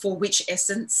go for which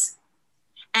essence.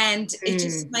 And it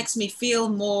just makes me feel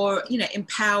more,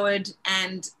 empowered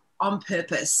and on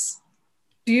purpose.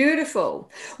 Beautiful.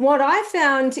 What I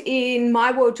found in my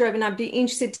wardrobe, and I'd be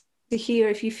interested to hear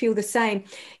if you feel the same,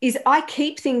 is I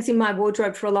keep things in my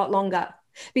wardrobe for a lot longer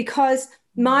because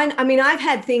Mine, I mean, I've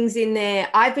had things in there.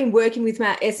 I've been working with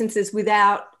my essences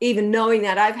without even knowing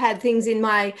that. I've had things in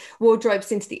my wardrobe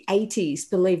since the 80s,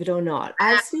 believe it or not.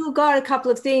 I've still got a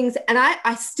couple of things and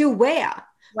I still wear,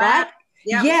 right?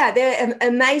 Yep. Yeah, they're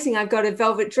amazing. I've got a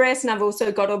velvet dress and I've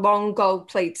also got a long gold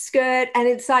pleat skirt. And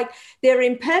it's like they're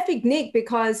in perfect nick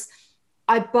because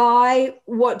I buy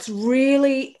what's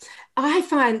really, I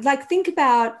find, like, think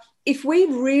about if we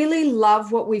really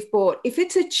love what we've bought, if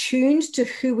it's attuned to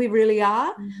who we really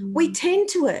are, we tend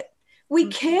to it. We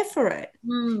care for it.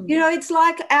 You know, it's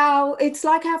like our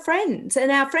friends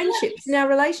and our friendships and our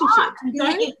relationships.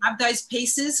 Don't you have those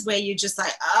pieces where you're just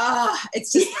like,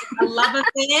 it's just like a love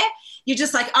affair? You're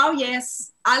just like, oh,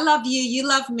 yes, I love you. You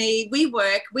love me. We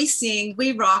work, we sing,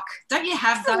 we rock. Don't you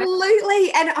have those?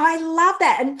 Absolutely. And I love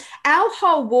that. And our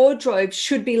whole wardrobe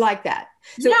should be like that.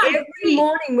 So every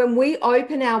morning when we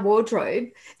open our wardrobe,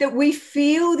 that we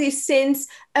feel this sense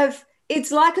of,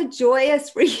 it's like a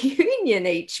joyous reunion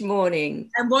each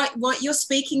morning. And what you're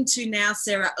speaking to now,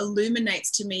 Sarah,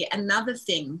 illuminates to me another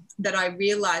thing that I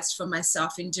realized for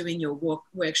myself in doing your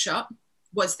workshop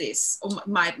was this, or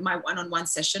my one-on-one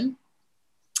session.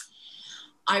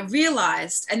 I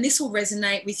realized, and this will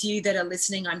resonate with you that are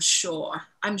listening, I'm sure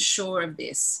of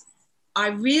this. I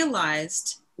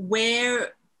realized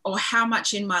where or how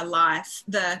much in my life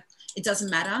it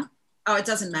doesn't matter. Oh, it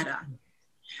doesn't matter.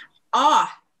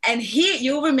 And here,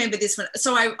 you'll remember this one.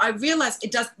 So I realized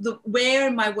where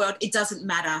in my world, it doesn't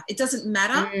matter. It doesn't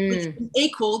matter. Which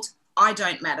equaled, I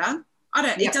don't matter.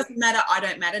 It doesn't matter. I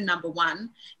don't matter. Number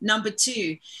one. Number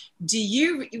two, do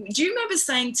you remember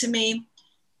saying to me,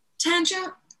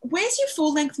 Tanja, where's your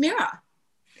full length mirror?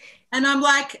 And I'm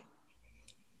like,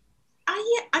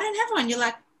 oh yeah, I don't have one. You're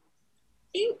like,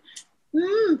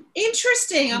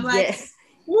 interesting. I'm like, yes.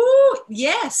 Ooh,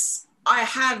 yes. I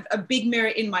have a big mirror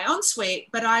in my ensuite,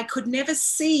 but I could never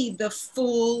see the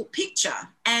full picture.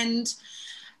 And,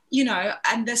 you know,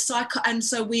 and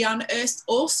so we unearthed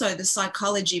also the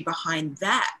psychology behind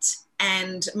that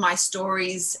and my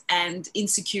stories and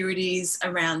insecurities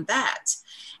around that.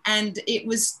 And it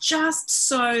was just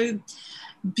so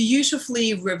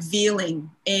beautifully revealing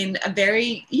in a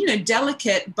very, you know,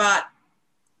 delicate but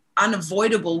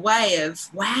unavoidable way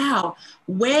of, wow,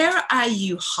 where are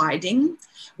you hiding?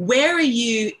 Where are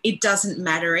you, it doesn't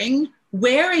mattering?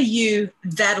 Where are you,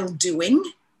 that'll doing?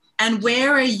 And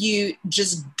where are you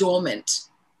just dormant?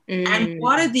 And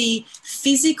what are the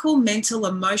physical, mental,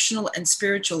 emotional, and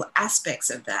spiritual aspects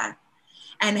of that?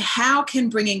 And how can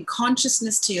bringing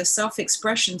consciousness to your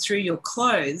self-expression through your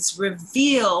clothes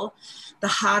reveal the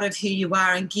heart of who you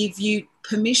are and give you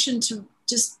permission to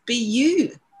just be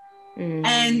you?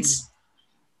 And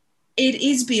it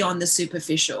is beyond the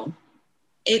superficial.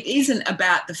 It isn't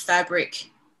about the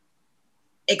fabric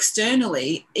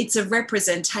externally. It's a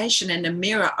representation and a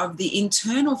mirror of the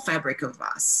internal fabric of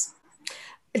us.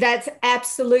 That's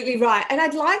absolutely right. And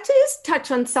I'd like to just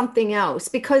touch on something else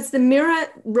because the mirror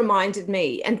reminded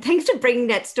me, and thanks for bringing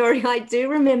that story. I do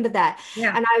remember that.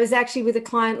 Yeah. And I was actually with a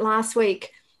client last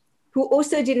week who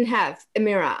also didn't have a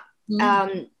mirror.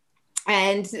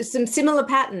 And some similar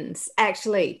patterns,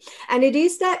 actually. And it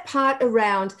is that part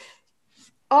around,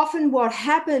 often what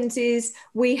happens is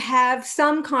we have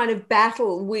some kind of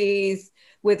battle with,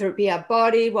 whether it be our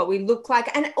body, what we look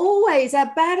like, and always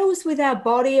our battles with our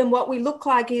body and what we look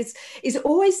like is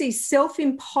always these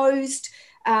self-imposed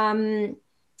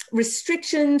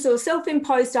restrictions or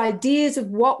self-imposed ideas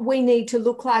of what we need to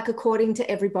look like according to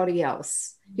everybody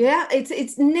else. Yeah,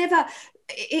 it's never...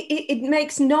 It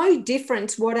makes no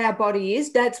difference what our body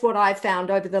is. That's what I've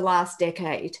found over the last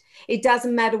decade. It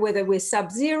doesn't matter whether we're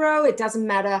sub-zero. It doesn't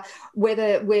matter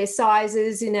whether we're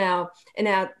sizes in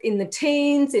the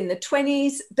teens, in the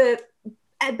 20s.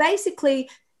 Basically,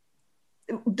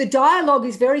 the dialogue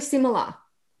is very similar,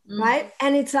 right?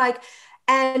 And it's like,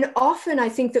 and often I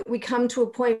think that we come to a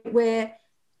point where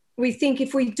we think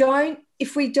if we don't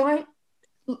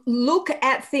look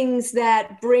at things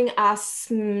that bring us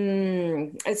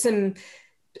some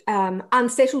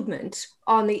unsettlement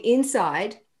on the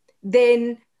inside,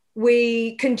 then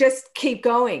we can just keep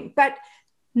going. But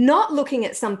not looking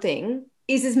at something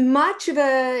is as much of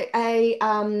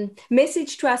a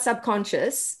message to our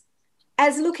subconscious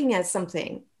as looking at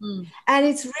something. And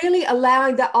it's really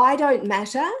allowing the I don't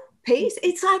matter piece.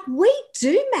 It's like we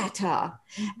do matter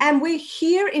and we're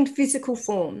here in physical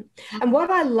form. And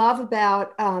what I love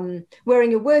about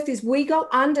Wearing Your Worth is we go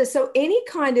under, so any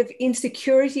kind of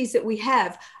insecurities that we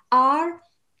have are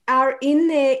in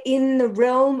there in the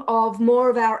realm of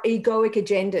more of our egoic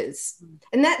agendas.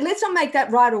 And that, let's not make that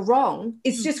right or wrong,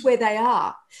 it's just where they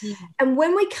are. And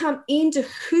when we come into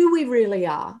who we really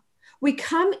are, we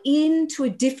come into a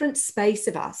different space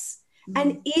of us.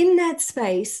 And in that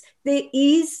space, there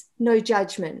is no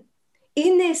judgment.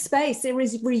 In their space, there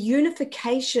is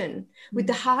reunification with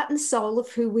the heart and soul of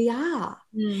who we are.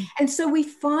 And so we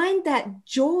find that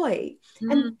joy.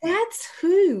 And that's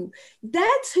who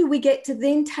we get to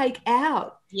then take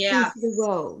out into the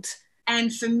world.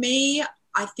 And for me,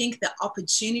 I think the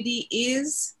opportunity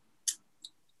is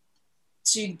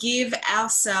to give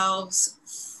ourselves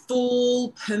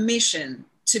full permission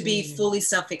to be fully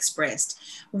self-expressed.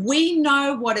 We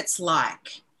know what it's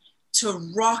like to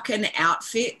rock an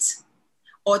outfit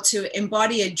or to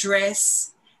embody a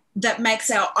dress that makes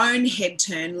our own head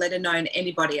turn, let alone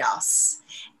anybody else.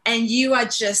 And you are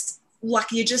just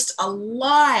like, you're just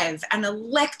alive and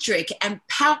electric and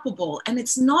palpable. And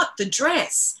it's not the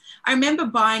dress. I remember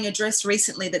buying a dress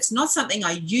recently that's not something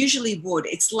I usually would.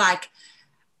 It's like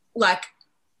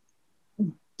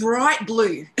bright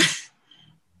blue.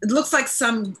 It looks like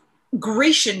some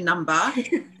Grecian number.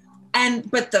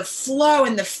 But the flow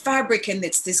and the fabric, and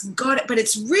it's this but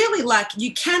it's really like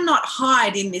you cannot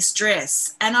hide in this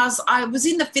dress. And I was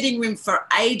in the fitting room for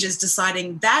ages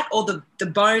deciding that or the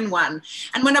bone one.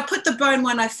 And when I put the bone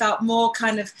one, I felt more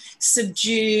kind of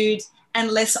subdued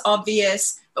and less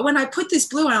obvious. But when I put this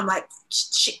blue on, I'm like,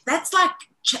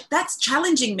 that's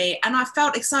challenging me. And I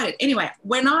felt excited. Anyway,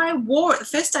 when I wore it, the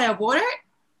first day I wore it,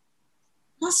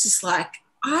 I was just like,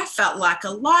 I felt like a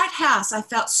lighthouse. I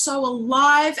felt so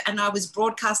alive, and I was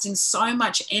broadcasting so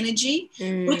much energy,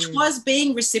 which was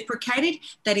being reciprocated.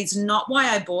 That is not why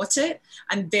I bought it.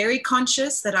 I'm very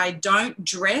conscious that I don't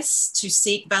dress to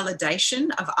seek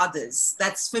validation of others.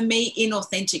 That's for me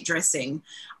inauthentic dressing.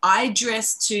 I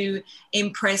dress to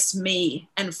impress me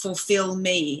and fulfill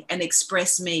me and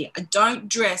express me. I don't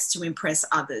dress to impress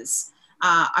others.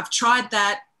 I've tried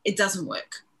that. It doesn't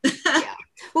work. Yeah.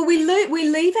 Well, we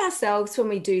leave ourselves when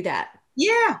we do that.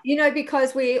 Yeah. You know,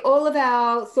 because all of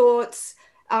our thoughts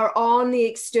are on the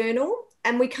external,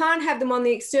 and we can't have them on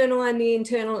the external and the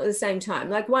internal at the same time.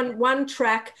 Like one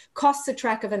track costs a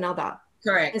track of another.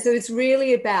 Correct. And so it's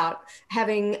really about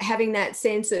having that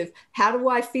sense of, how do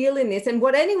I feel in this? And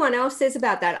what anyone else says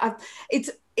about that.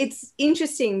 It's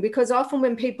interesting, because often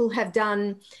when people have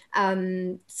done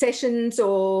sessions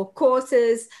or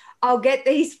courses, I'll get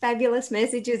these fabulous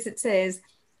messages that says,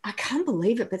 I can't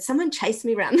believe it, but someone chased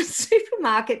me around the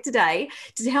supermarket today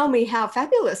to tell me how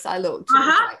fabulous I looked.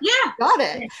 Like, yeah. Got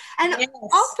it. And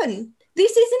often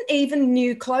this isn't even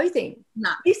new clothing.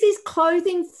 No. This is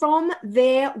clothing from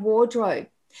their wardrobe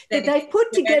that they've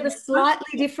put together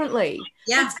slightly differently.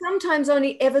 Yeah. But sometimes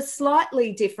only ever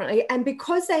slightly differently. And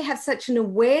because they have such an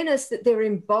awareness that they're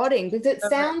embodying, because it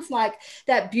sounds like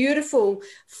that beautiful,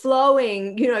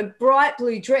 flowing, bright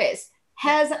blue dress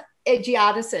has edgy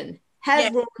artisan,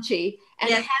 has raunchy, and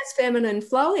has feminine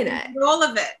flow in it. All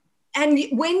of it. And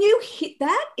when you hit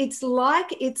that, it's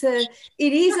like it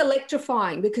is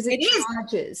electrifying, because it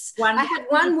charges. I had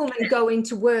one woman go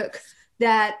into work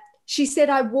that she said,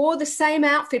 I wore the same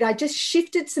outfit. I just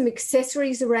shifted some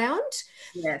accessories around.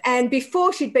 Yes. And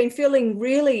before, she'd been feeling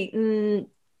really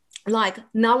like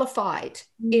nullified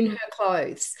in her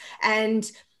clothes. And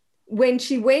when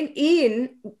she went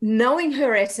in, knowing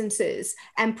her essences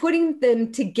and putting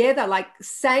them together, like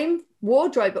same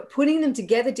wardrobe, but putting them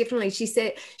together differently,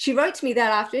 she wrote to me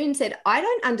that afternoon and said, I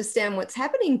don't understand what's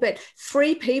happening, but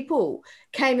 3 people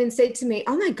came and said to me,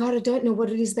 oh my God, I don't know what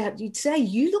it is about you today.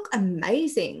 You look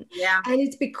amazing. Yeah. And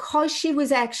it's because she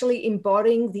was actually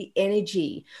embodying the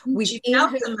energy within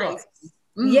her.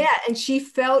 Yeah, and she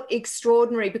felt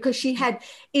extraordinary, because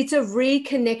it's a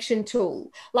reconnection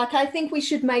tool. Like, I think we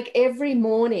should make every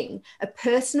morning a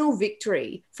personal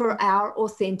victory for our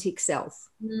authentic self,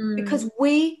 because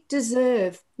we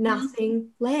deserve nothing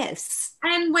less.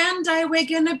 And one day we're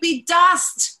going to be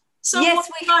dust. So yes,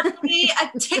 why not be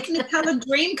a technicolor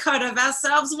dream coat of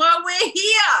ourselves while we're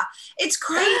here? It's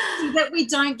crazy that we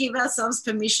don't give ourselves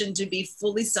permission to be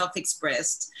fully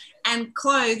self-expressed. And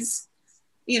clothes,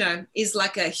 is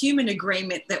like a human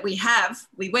agreement that we have.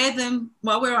 We wear them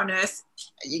while we're on earth.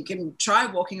 You can try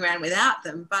walking around without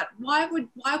them, but why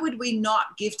would we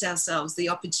not gift ourselves the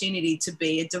opportunity to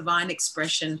be a divine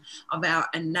expression of our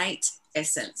innate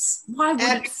essence? Why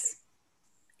would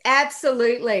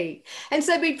Absolutely. And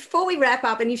so before we wrap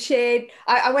up, and you've shared,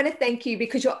 I want to thank you,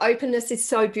 because your openness is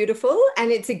so beautiful,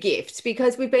 and it's a gift,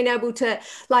 because we've been able to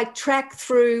track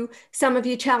through some of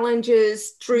your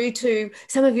challenges through to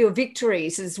some of your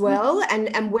victories as well,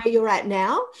 and where you're at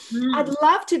now. I'd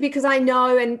love to, because I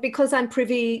know, and because I'm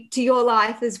privy to your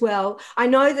life as well, I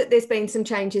know that there's been some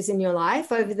changes in your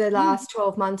life over the last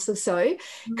 12 months or so.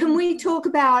 Can we talk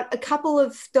about a couple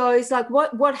of those, like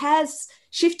what has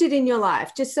shifted in your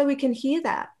life, just so we can hear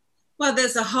that? Well,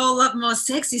 there's a whole lot more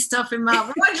sexy stuff in my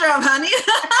wardrobe, honey.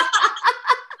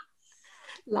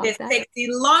 There's sexy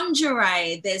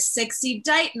lingerie, there's sexy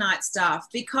date night stuff,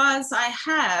 because I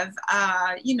have,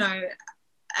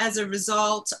 as a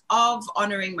result of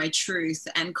honoring my truth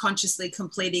and consciously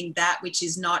completing that which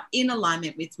is not in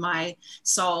alignment with my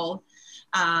soul,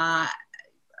 I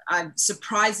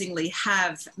surprisingly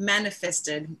have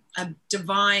manifested a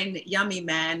divine, yummy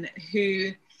man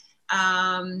who,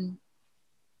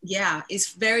 is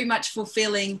very much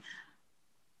fulfilling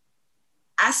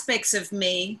aspects of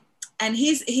me. And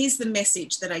here's the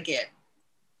message that I get.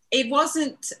 It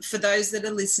wasn't, for those that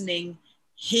are listening,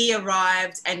 he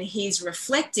arrived and he's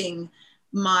reflecting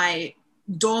my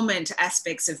dormant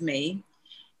aspects of me.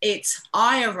 It's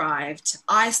I arrived,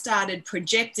 I started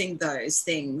projecting those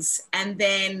things, and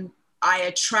then I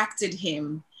attracted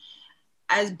him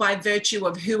as by virtue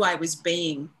of who I was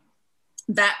being.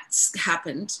 That's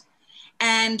happened.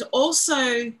 And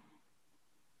also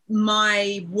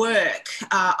my work,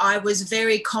 I was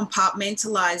very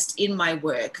compartmentalized in my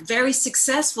work, very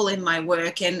successful in my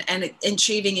work, and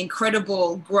achieving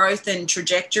incredible growth and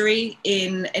trajectory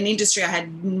in an industry I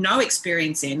had no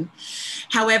experience in.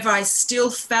 However, I still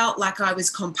felt like I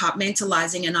was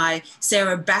compartmentalizing, and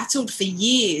Sarah, battled for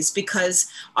years because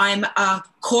I'm a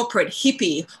corporate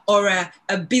hippie or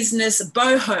a business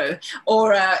boho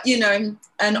or an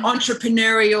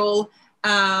entrepreneurial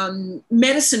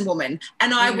medicine woman,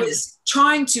 and I was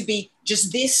trying to be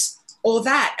just this or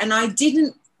that, and I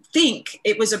didn't think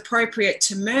it was appropriate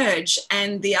to merge.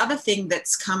 And the other thing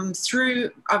that's come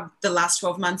through the last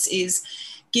 12 months is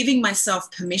giving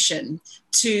myself permission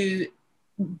to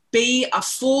be a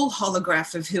full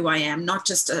holograph of who I am, not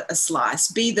just a slice,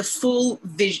 be the full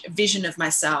vision of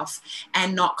myself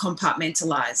and not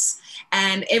compartmentalize.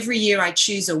 And every year I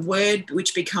choose a word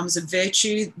which becomes a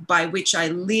virtue by which I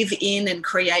live in and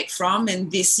create from.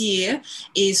 And this year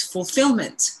is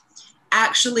fulfillment,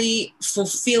 actually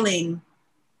fulfilling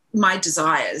my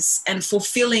desires and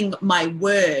fulfilling my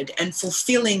word and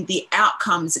fulfilling the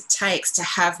outcomes it takes to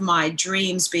have my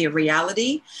dreams be a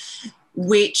reality,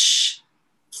 which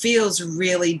feels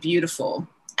really beautiful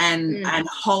and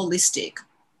holistic.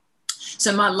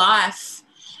 So my life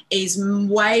is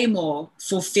way more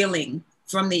fulfilling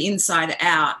from the inside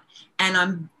out,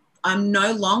 and I'm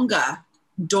no longer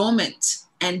dormant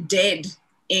and dead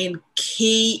in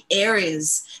key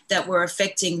areas that were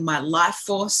affecting my life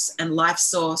force and life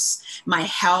source, my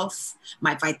health,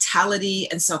 my vitality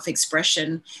and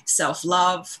self-expression,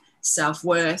 self-love,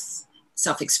 self-worth,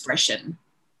 self-expression.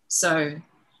 So,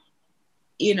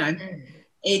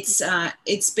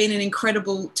 it's been an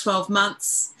incredible 12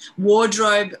 months.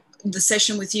 Wardrobe, the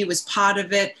session with you was part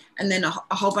of it, and then a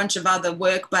whole bunch of other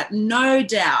work. But no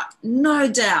doubt,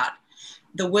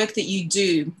 the work that you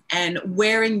do and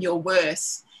wearing your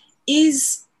worth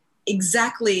is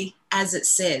exactly as it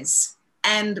says.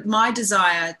 And my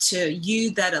desire to you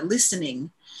that are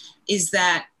listening is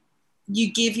that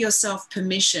you give yourself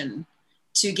permission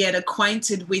to get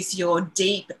acquainted with your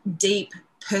deep, deep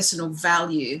personal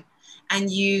value,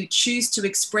 and you choose to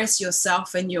express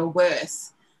yourself and your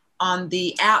worth on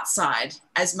the outside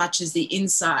as much as the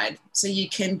inside, so you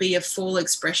can be a full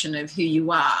expression of who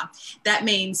you are. That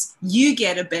means you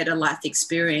get a better life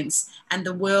experience and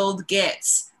the world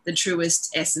gets the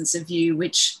truest essence of you,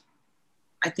 which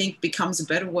I think becomes a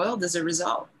better world as a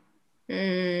result.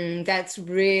 That's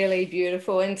really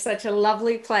beautiful and such a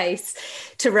lovely place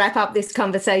to wrap up this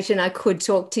conversation. I could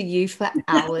talk to you for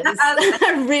hours.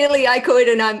 Really, I could.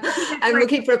 And I'm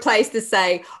looking for a place to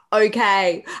say,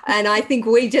 okay. And I think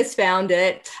we just found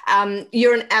it.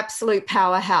 You're an absolute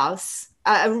powerhouse.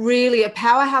 Really a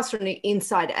powerhouse from the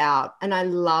inside out. And I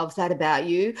love that about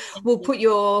you. We'll put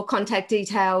your contact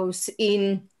details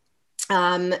in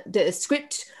the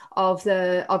script of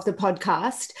the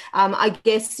podcast. I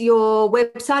guess your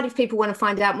website, if people want to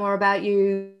find out more about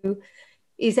you,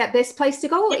 is that best place to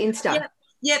go, or Insta?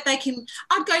 Yeah, they can.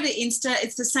 I'd go to Insta.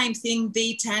 It's the same thing.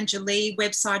 The Tangerlee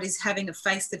website is having a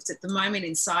facelift at the moment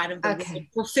inside of the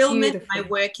fulfillment. Beautiful. My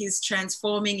work is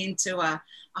transforming into a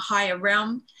higher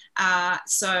realm. But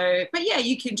yeah,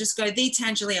 you can just go The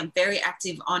Tangerlee. I'm very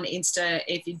active on Insta.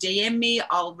 If you DM me,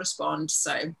 I'll respond.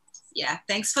 So yeah,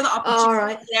 thanks for the opportunity, all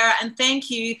right, Sarah, and thank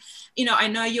you. I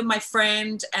know you're my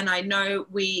friend, and I know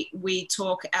we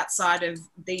talk outside of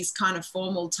these kind of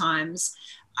formal times.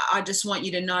 I just want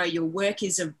you to know your work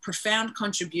is a profound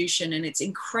contribution, and it's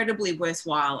incredibly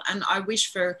worthwhile. And I wish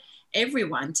for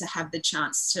everyone to have the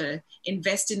chance to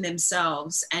invest in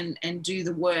themselves and do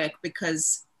the work,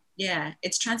 because yeah,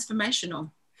 it's transformational.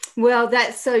 Well,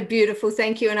 that's so beautiful.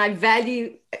 Thank you. And I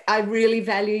really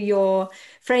value your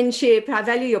friendship. I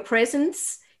value your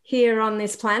presence here on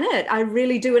this planet. I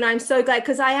really do. And I'm so glad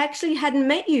because I actually hadn't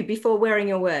met you before Wearing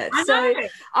Your Worth. So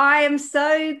I am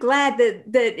so glad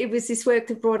that it was this work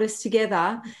that brought us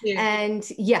together. And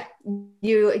yeah,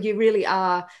 you really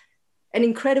are an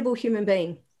incredible human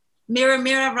being. Mirror,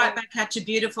 mirror, right back at you,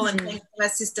 beautiful. And thank you, our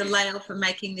sister Lael, for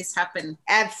making this happen.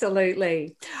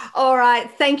 Absolutely. All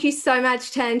right. Thank you so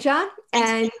much, Tanja.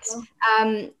 Thanks,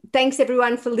 and thanks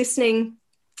everyone for listening.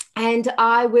 And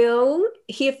I will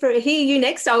hear you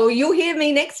next time, or you'll hear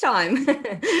me next time.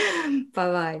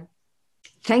 Bye-bye.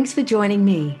 Thanks for joining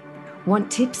me.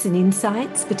 Want tips and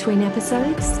insights between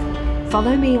episodes?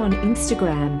 Follow me on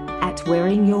Instagram at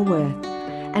Wearing Your Worth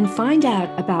and find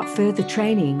out about further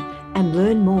training and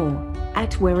learn more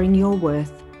at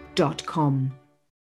wearingyourworth.com.